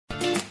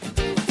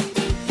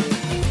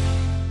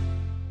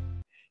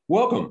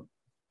Welcome.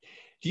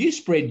 Do you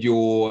spread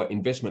your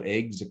investment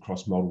eggs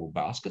across multiple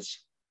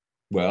baskets?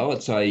 Well,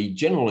 it's a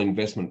general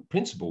investment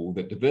principle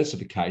that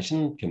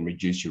diversification can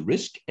reduce your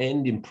risk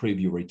and improve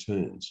your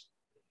returns.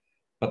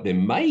 But there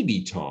may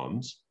be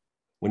times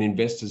when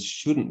investors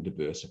shouldn't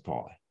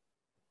diversify.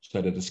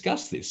 So to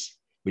discuss this,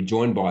 we're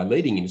joined by a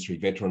leading industry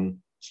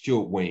veteran,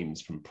 Stuart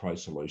Weems from Pro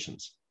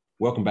Solutions.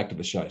 Welcome back to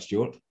the show,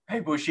 Stuart. Hey,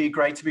 Bushy,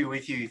 great to be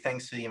with you.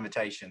 Thanks for the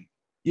invitation.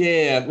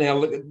 Yeah, now,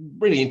 look,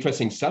 really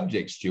interesting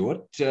subject,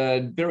 Stuart.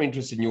 Very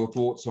interested in your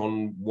thoughts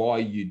on why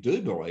you do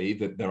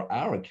believe that there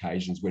are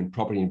occasions when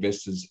property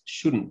investors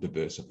shouldn't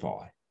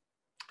diversify.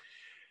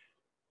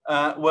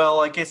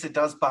 Well, I guess it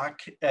does buck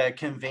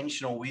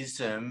conventional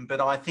wisdom, but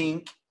I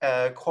think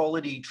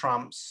quality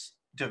trumps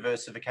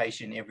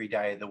diversification every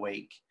day of the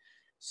week.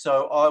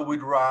 So I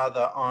would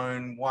rather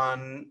own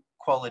one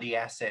quality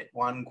asset,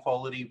 one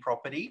quality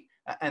property,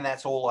 and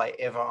that's all I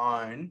ever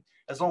own,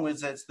 as long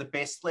as it's the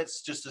best.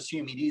 Let's just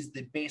assume it is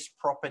the best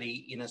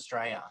property in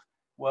Australia.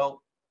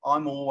 Well,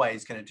 I'm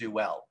always going to do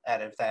well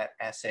out of that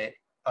asset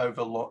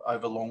over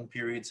long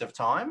periods of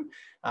time.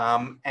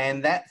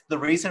 And the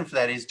reason for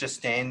that is just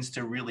stands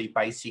to really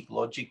basic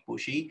logic,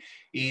 Bushy,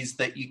 is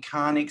that you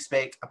can't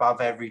expect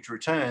above average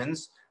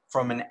returns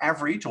from an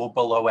average or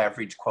below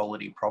average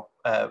quality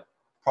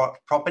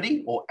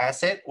property or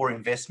asset or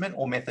investment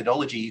or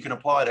methodology. You can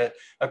apply it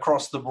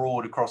across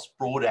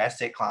broad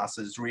asset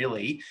classes,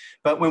 really.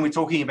 But when we're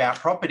talking about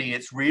property,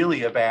 it's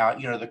really about,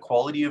 the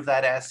quality of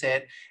that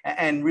asset,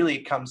 and really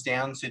it comes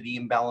down to the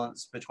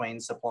imbalance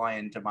between supply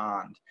and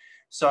demand.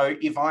 So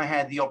if I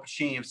had the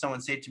opportunity, if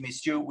someone said to me,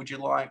 Stuart, would you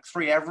like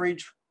 3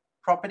 average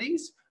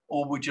properties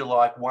or would you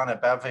like 1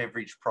 above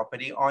average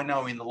property? I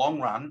know in the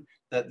long run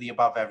that the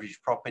above average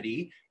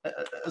property,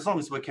 as long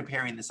as we're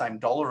comparing the same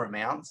dollar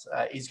amounts,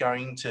 is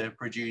going to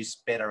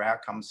produce better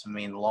outcomes for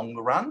me in the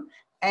longer run,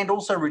 and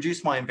also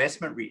reduce my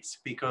investment risk.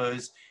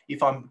 Because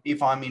if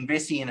I'm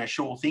investing in a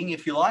sure thing,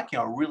 if you like,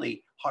 a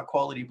really high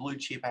quality blue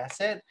chip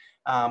asset,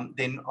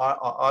 then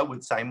I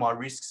would say my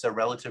risks are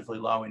relatively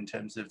low in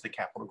terms of the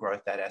capital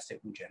growth that asset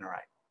will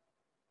generate.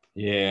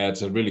 Yeah,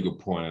 it's a really good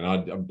point.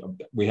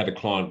 And we had a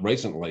client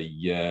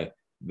recently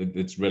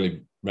that's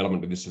really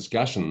relevant to this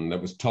discussion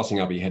that was tossing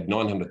up. He had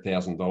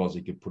 $900,000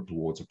 he could put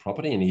towards a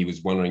property, and he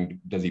was wondering,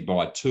 does he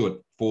buy 2 at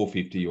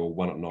 $450 or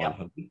 1 at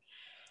 $900? Yep.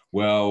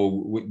 Well,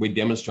 we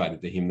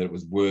demonstrated to him that it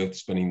was worth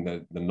spending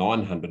the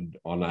 $900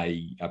 on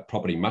a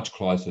property much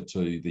closer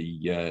to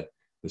the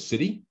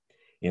city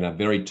in a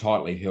very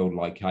tightly held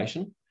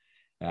location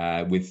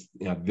with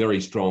very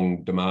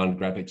strong demand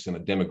graphics and a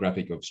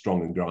demographic of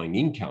strong and growing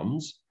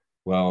incomes.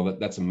 Well,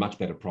 that's a much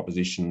better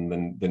proposition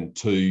than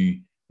 2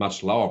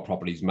 much lower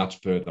properties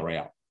much further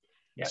out.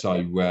 Yep. So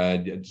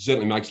it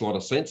certainly makes a lot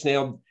of sense.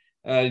 Now,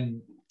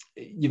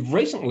 you've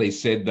recently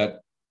said that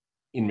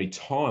in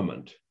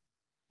retirement,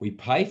 we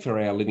pay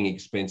for our living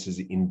expenses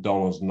in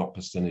dollars, not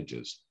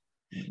percentages.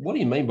 What do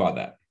you mean by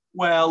that?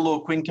 Well,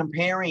 look, when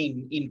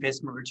comparing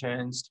investment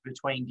returns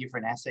between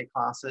different asset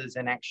classes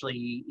and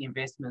actually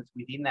investments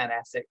within that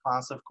asset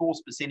class, of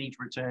course, percentage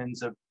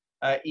returns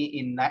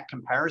in that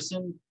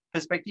comparison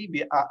perspective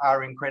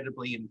are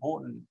incredibly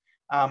important.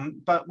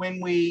 But when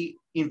we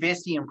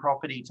investing in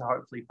property to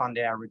hopefully fund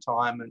our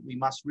retirement, we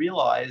must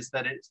realise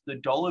that it's the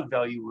dollar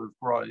value of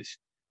growth,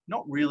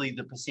 not really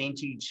the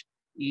percentage,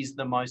 is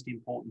the most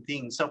important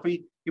thing. So if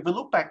we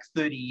look back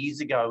 30 years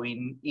ago,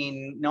 in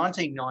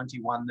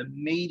 1991, the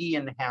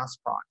median house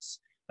price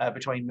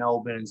between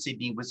Melbourne and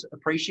Sydney was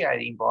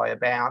appreciating by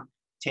about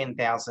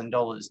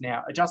 $10,000.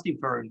 Now, adjusting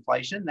for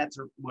inflation, that's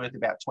worth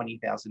about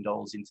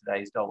 $20,000 in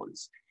today's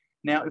dollars.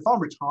 Now, if I'm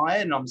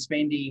retired and I'm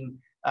spending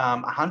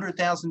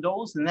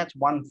 $100,000, then that's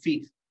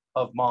 1/5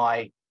 of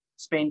my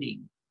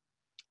spending.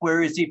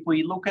 Whereas if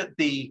we look at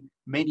the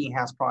median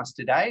house price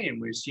today, and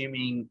we're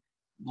assuming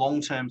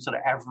long-term sort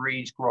of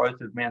average growth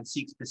of around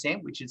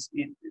 6%, which is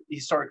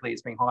historically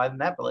it's been higher than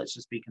that, but let's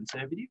just be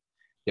conservative.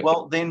 Yep.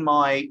 Well, then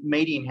my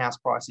median house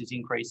price is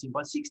increasing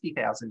by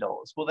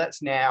 $60,000. Well,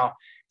 that's now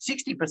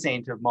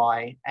 60% of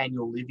my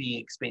annual living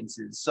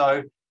expenses.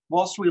 So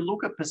whilst we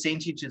look at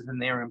percentages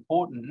and they're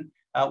important,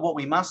 what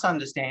we must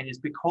understand is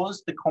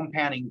because the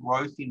compounding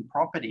growth in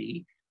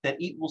property, that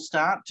it will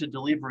start to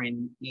deliver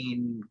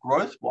in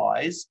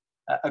growth-wise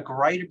a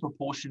greater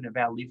proportion of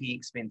our living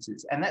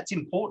expenses. And that's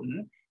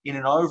important in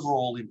an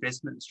overall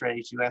investment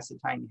strategy to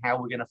ascertain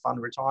how we're going to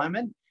fund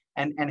retirement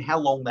and how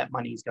long that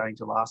money is going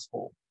to last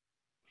for.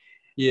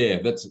 Yeah,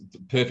 that's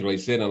perfectly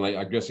said. And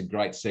I guess a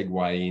great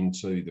segue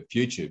into the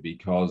future,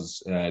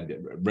 because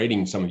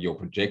reading some of your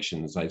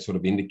projections, they sort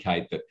of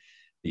indicate that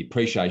the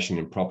appreciation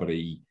in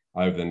property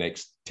over the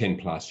next 10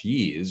 plus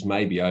years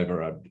may be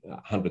over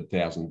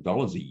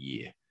 $100,000 a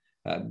year.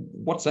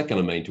 What's that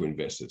going to mean to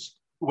investors?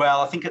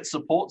 Well, I think it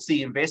supports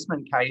the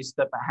investment case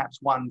that perhaps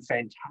one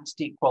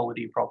fantastic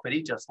quality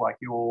property, just like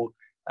your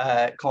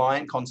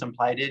client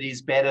contemplated,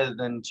 is better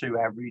than 2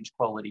 average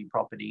quality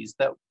properties.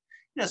 That,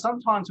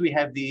 sometimes we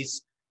have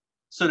this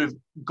sort of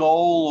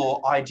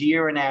goal or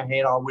idea in our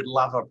head, I would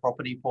love a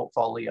property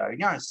portfolio,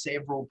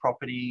 several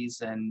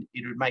properties, and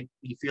it would make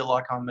me feel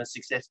like I'm a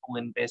successful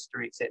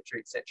investor, et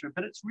cetera,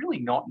 but it's really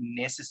not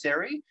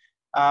necessary.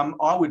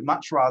 I would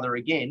much rather,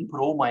 again,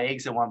 put all my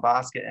eggs in one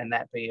basket and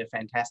that be a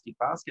fantastic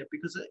basket,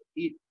 because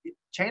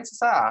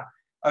chances are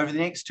over the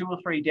next 2 or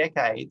 3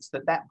 decades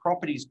that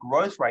property's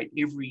growth rate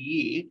every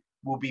year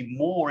will be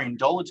more in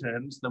dollar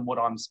terms than what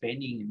I'm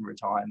spending in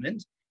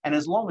retirement. And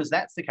as long as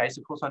that's the case,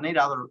 of course, I need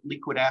other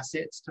liquid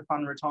assets to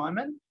fund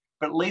retirement.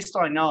 But at least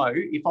I know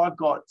if I've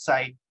got,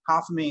 say,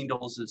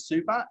 $500,000 of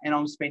super and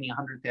I'm spending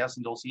 $100,000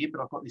 a year,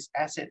 but I've got this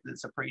asset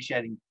that's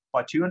appreciating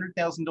by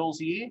 $200,000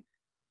 a year,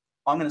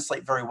 I'm going to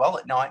sleep very well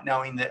at night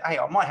knowing that, hey,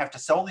 I might have to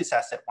sell this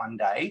asset one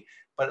day,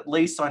 but at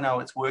least I know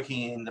it's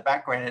working in the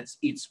background.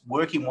 It's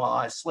working while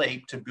I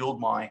sleep to build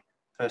my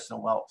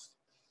personal wealth.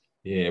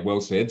 Yeah, well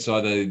said. So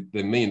the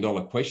 $1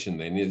 million question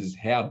then is,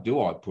 how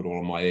do I put all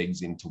of my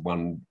eggs into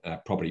one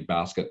property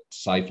basket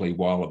safely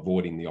while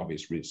avoiding the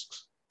obvious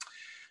risks?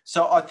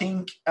 So I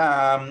think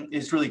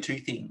there's really 2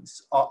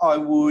 things. I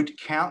would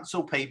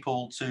counsel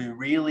people to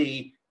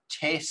really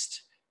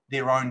test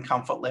their own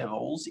comfort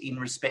levels in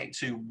respect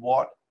to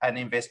what an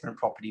investment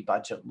property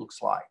budget looks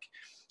like.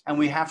 And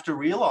we have to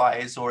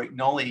realize or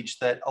acknowledge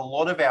that a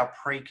lot of our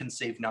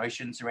preconceived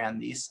notions around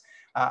this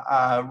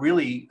are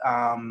really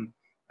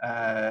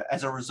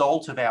as a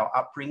result of our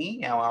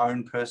upbringing, our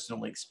own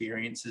personal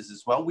experiences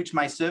as well, which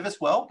may serve us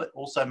well, but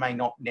also may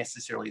not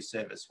necessarily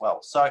serve us well.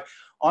 So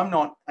I'm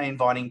not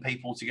inviting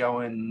people to go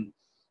and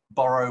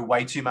borrow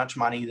way too much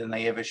money than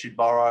they ever should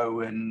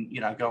borrow and,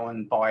 go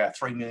and buy a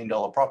 $3 million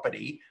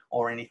property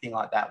or anything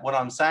like that. What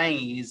I'm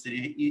saying is that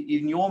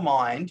in your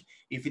mind,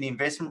 if an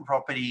investment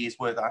property is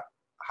worth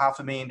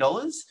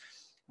 $500,000,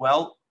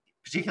 well,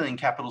 particularly in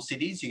capital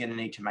cities, you're going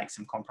to need to make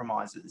some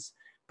compromises.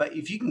 But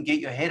if you can get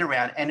your head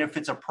around, and if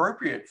it's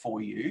appropriate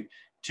for you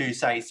to,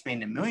 say,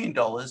 spend $1 million,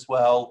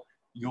 well,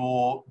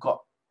 you've got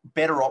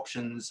better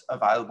options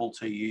available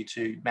to you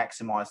to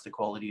maximize the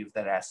quality of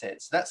that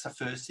asset. So that's the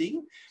first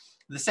thing.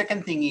 The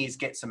second thing is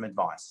get some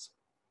advice.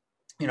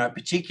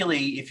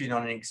 Particularly if you're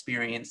not an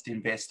experienced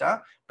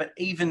investor, but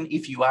even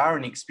if you are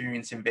an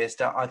experienced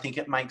investor, I think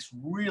it makes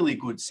really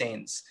good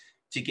sense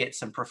to get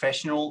some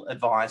professional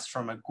advice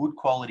from a good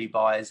quality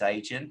buyer's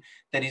agent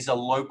that is a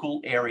local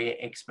area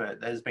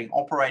expert that has been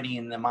operating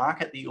in the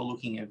market that you're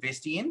looking at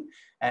investing in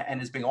and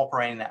has been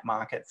operating that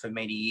market for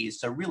many years.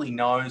 So really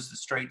knows the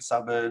street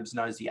suburbs,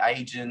 knows the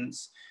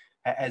agents,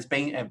 has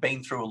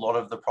been through a lot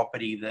of the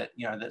property that,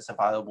 that's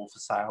available for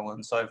sale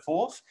and so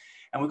forth.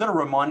 And we've got to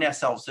remind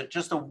ourselves that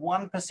just a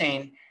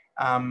 1%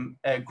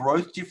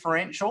 growth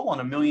differential on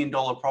 $1 million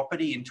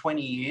property in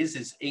 20 years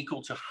is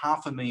equal to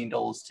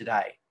 $500,000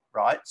 today.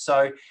 Right?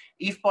 So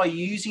if by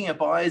using a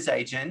buyer's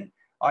agent,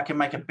 I can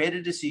make a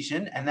better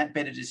decision, and that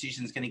better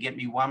decision is going to get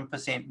me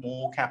 1%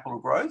 more capital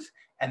growth,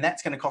 and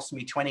that's going to cost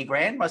me 20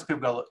 grand. Most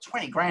people go, look,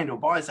 20 grand to a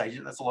buyer's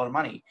agent, that's a lot of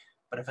money.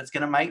 But if it's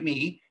going to make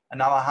me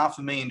another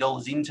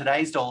 $500,000 in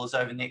today's dollars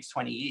over the next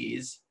 20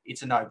 years,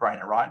 it's a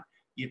no-brainer, right?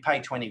 You'd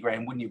pay 20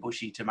 grand, wouldn't you,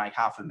 Bushy, to make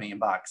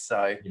 $500,000?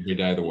 So every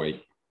day of the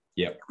week.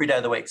 Yep. Every day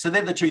of the week. So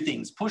they're the 2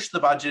 things. Push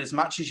the budget as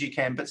much as you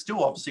can, but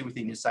still obviously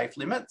within your safe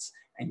limits,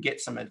 and get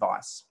some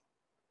advice.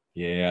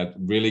 Yeah,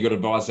 really good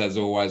advice as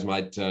always,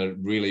 mate.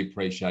 Really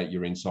appreciate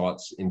your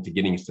insights into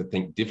getting us to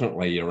think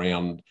differently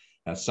around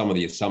some of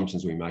the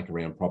assumptions we make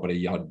around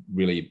property. I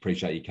really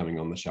appreciate you coming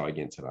on the show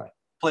again today.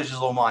 Pleasure's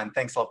all mine.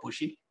 Thanks a lot,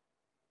 Bushy.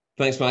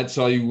 Thanks, mate.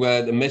 So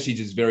the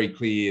message is very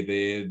clear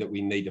there that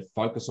we need to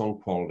focus on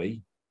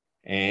quality.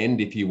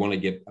 And if you want to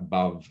get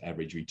above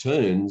average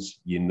returns,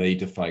 you need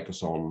to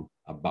focus on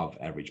above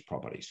average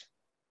properties.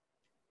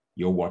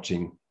 You're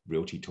watching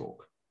Realty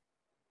Talk.